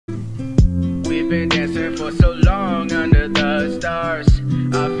been dancing for so long under the stars.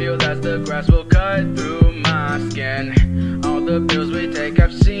 I feel that the grass will cut through my skin. All the pills we take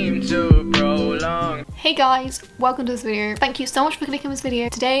have seemed to prolong. Hey guys, welcome to this video. Thank you so much for clicking this video.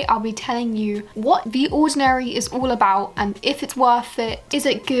 Today I'll be telling you what The Ordinary is all about and if it's worth it. Is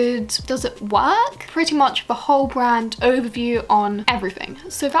it good? Does it work? Pretty much the whole brand overview on everything.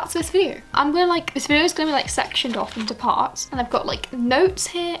 So that's this video. This video is gonna be like sectioned off into parts, and I've got like notes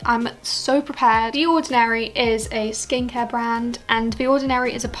here. I'm so prepared. The Ordinary is a skincare brand, and The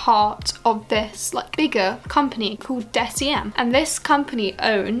Ordinary is a part of this like bigger company called DECIEM, and this company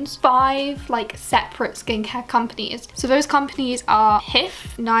owns 5 like separate skincare companies. So those companies are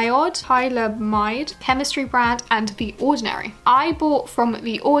HIF, Hylamide, Chemistry Brand, and The Ordinary. I bought from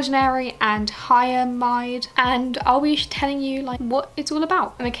The Ordinary and Hylamide, and I'll be telling you like what it's all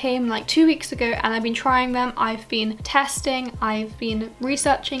about. And they came like 2 weeks ago, and I've been trying them. I've been testing, I've been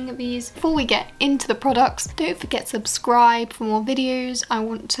researching these. Before we get into the products, don't forget to subscribe for more videos. I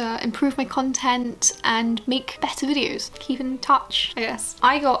want to improve my content and make better videos. Keep in touch, I guess.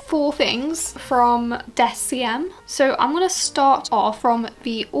 I got 4 things from DECIEM. So I'm gonna start off from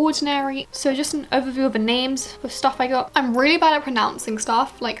The Ordinary. So just an overview of the names of stuff I got. I'm really bad at pronouncing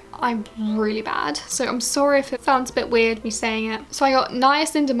stuff, like I'm really bad. So I'm sorry if it sounds a bit weird me saying it. So I got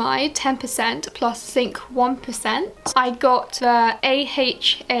Niacinamide 10% plus Zinc 1%. I got the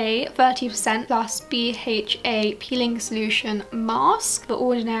AHA 30% plus BHA peeling solution mask. The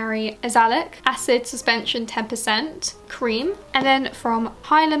Ordinary Azelaic acid suspension 10% cream. And then from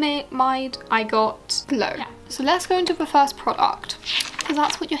Hylamide I got Glow. Yeah. So let's go into the first product, because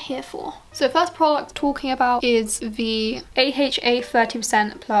that's what you're here for. So the first product talking about is the AHA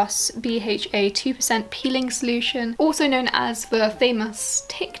 30% plus BHA 2% peeling solution, also known as the famous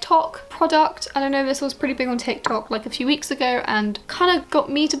TikTok product. I don't know, this was pretty big on TikTok like a few weeks ago and kind of got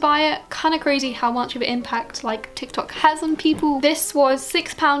me to buy it. Kind of crazy how much of an impact like TikTok has on people. This was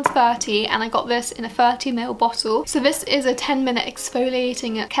 £6.30 and I got this in a 30ml bottle. So this is a 10-minute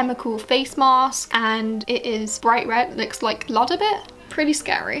exfoliating chemical face mask, and it is bright red, looks like blood a bit. Pretty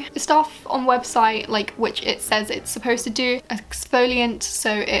scary. The stuff on website, like which it says it's supposed to do, exfoliant, so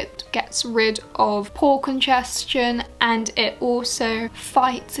it gets rid of pore congestion, and it also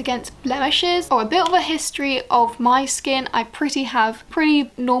fights against blemishes. Oh, a bit of a history of my skin. I have pretty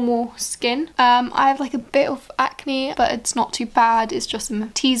normal skin. I have like a bit of acne, but it's not too bad. It's just in the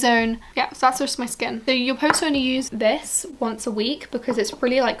T-zone. Yeah, so that's just my skin. So you're supposed to only use this once a week because it's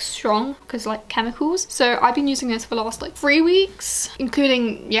really like strong, because like chemicals. So I've been using this for the last like 3 weeks,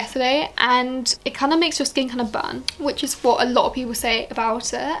 including yesterday, and it kind of makes your skin kind of burn, which is what a lot of people say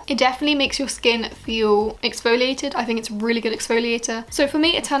about it. It definitely makes your skin feel exfoliated. I think it's a really good exfoliator. So for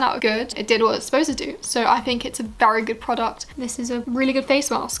me, it turned out good. It did what it's supposed to do. So I think it's a very good product. This is a really good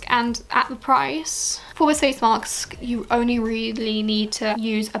face mask, and at the price for this face mask, you only really need to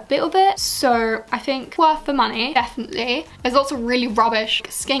use a bit of it. So I think worth the money, definitely. There's lots of really rubbish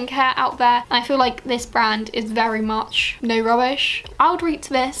skincare out there, and I feel like this brand is very much no rubbish. I would rate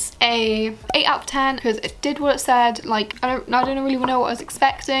this a 8 out of 10 because it did what it said. Like I don't really know what I was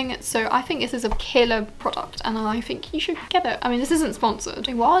expecting, so I think this is a killer product and I think you should get it. I mean, this isn't sponsored.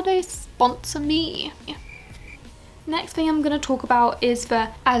 Why would they sponsor me? Yeah. Next thing I'm going to talk about is the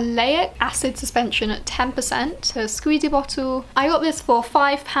Azelaic acid suspension at 10%, so a squeezy bottle. I got this for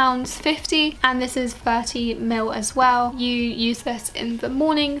 £5.50 and this is 30ml as well. You use this in the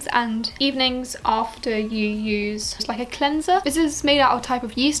mornings and evenings after you use like a cleanser. This is made out of a type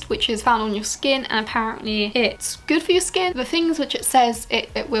of yeast which is found on your skin, and apparently it's good for your skin. The things which it says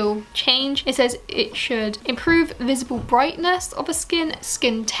it will change, it says it should improve visible brightness of the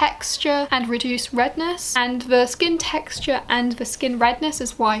skin texture, and reduce redness. And the skin texture and the skin redness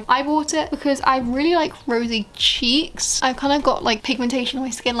is why I bought it, because I really like rosy cheeks. I've kind of got like pigmentation on my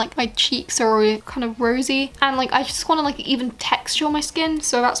skin, like my cheeks are kind of rosy, and like I just want to like even texture on my skin,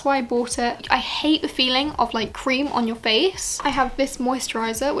 so that's why I bought it. I hate the feeling of like cream on your face. I have this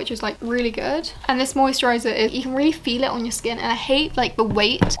moisturizer which is like really good, and this moisturizer is, you can really feel it on your skin, and I hate like the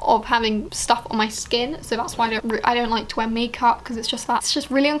weight of having stuff on my skin, so that's why I don't like to wear makeup, because it's just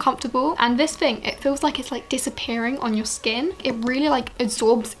really uncomfortable. And this thing, it feels like it's like disappearing on your skin. It really like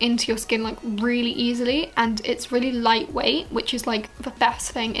absorbs into your skin like really easily, and it's really lightweight, which is like the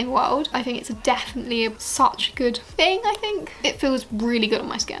best thing in the world. I think it's definitely such a good thing. I think it feels really good on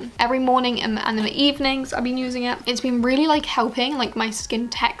my skin. Every morning and in the evenings I've been using it. It's been really like helping like my skin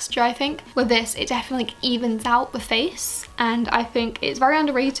texture. I think with this it definitely like evens out the face, and I think it's very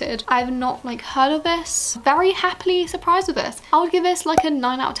underrated. I've not like heard of this. Very happily surprised with this. I would give this like a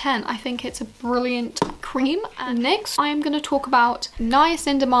 9 out of 10. I think it's a brilliant cream, and And next I am going to talk about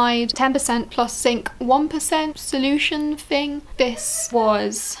Niacinamide 10% plus zinc 1% solution thing. This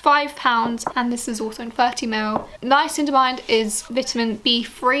was £5 and this is also in 30ml. Niacinamide is vitamin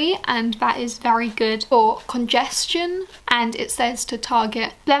B3 and that is very good for congestion, and it says to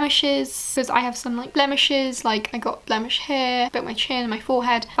target blemishes because I have some like blemishes, like I got blemish here, a bit on my chin and my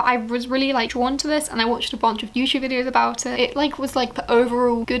forehead, but I was really like drawn to this and I watched a bunch of YouTube videos about it. It like was like the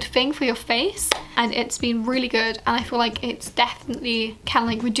overall good thing for your face and it's been really good, and I feel like it's definitely can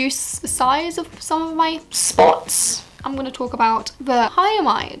like reduce the size of some of my spots. I'm going to talk about the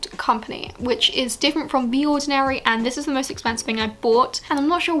Hylamide company, which is different from The Ordinary, and this is the most expensive thing I bought, and I'm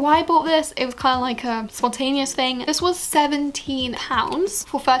not sure why I bought this. It was kind of like a spontaneous thing. This was £17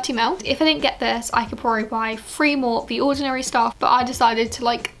 for 30ml. If I didn't get this, I could probably buy 3 more The Ordinary stuff, but I decided to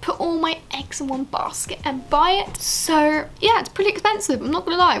like put all my eggs in one basket and buy it. So yeah, it's pretty expensive, I'm not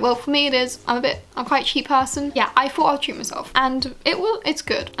gonna lie. Well, for me it is. I'm quite a cheap person. Yeah, I thought I'd treat myself, and it's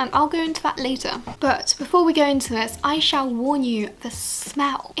good, and I'll go into that later. But before we go into this, I shall warn you, the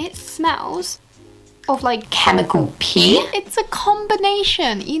smell. It smells of like chemical pee. It's a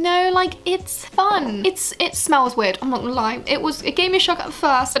combination, you know, like it's fun. It smells weird, I'm not gonna lie. It gave me a shock at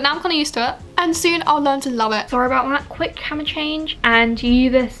first, but now I'm kind of used to it, and soon I'll learn to love it. Sorry about that. Quick camera change. And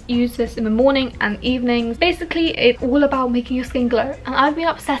you use this in the morning and evenings. Basically, it's all about making your skin glow, and I've been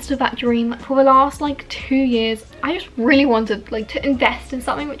obsessed with that dream for the last like 2 years. I just really wanted like to invest in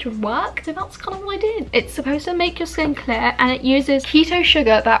something which would work, so that's kind of what I did. It's supposed to make your skin clear, and it uses keto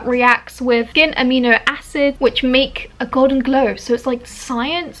sugar that reacts with skin amino acids which make a golden glow. So it's like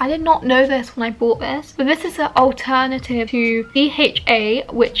science. I did not know this when I bought this, but this is an alternative to DHA,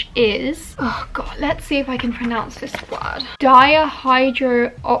 which is, oh god, let's see if I can pronounce this word,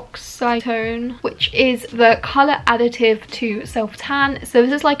 dihydroxytone, which is the color additive to self-tan. So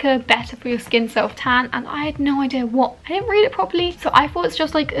this is like a better for your skin self-tan, and I had no idea what. I didn't read it properly, so I thought it's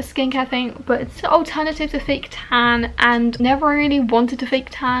just like a skincare thing, but it's an alternative to fake tan, and never really wanted to fake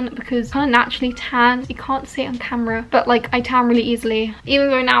tan because kind of naturally tan. You can't see it on camera, but like I tan really easily, even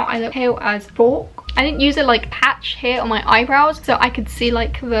though now I look pale as fork. I didn't use it like patch here on my eyebrows, so I could see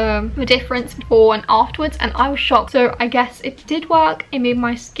like the difference before and afterwards, and I was shocked. So I guess it did work. It made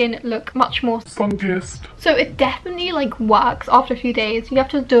my skin look much more sun-kissed. So it definitely like works after a few days. You have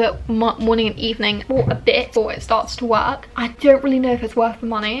to do it morning and evening for a bit before it starts to work. I don't really know if it's worth the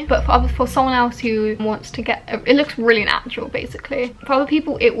money, but for someone else who wants to get it looks really natural basically. For other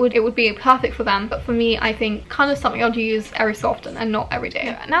people it would be perfect for them, but for me I think kind of something I'll use every so often and not every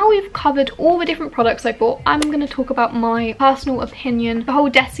day. Now we've covered all the different products I bought, I'm going to talk about my personal opinion, the whole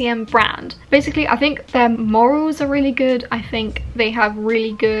Deciem brand. Basically, I think their morals are really good. I think they have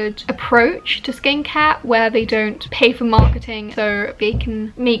really good approach to skincare where they don't pay for marketing, so they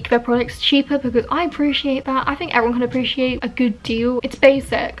can make their products cheaper, because I appreciate that. I think everyone can appreciate a good deal. It's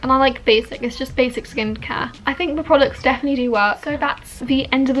basic, and I like basic. It's just basic skincare. I think the products definitely do work. So that's the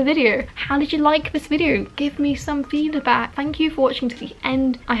end of the video. How did you like this video? Give me some feedback. Thank you for watching to the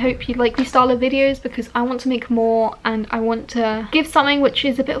end. I hope you like these style of videos, because I want to make more and I want to give something which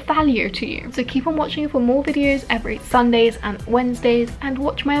is a bit of value to you. So keep on watching for more videos every Sundays and Wednesdays, and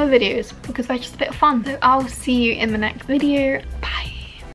watch my other videos because they're just a bit of fun. So I'll see you in the next video. Bye.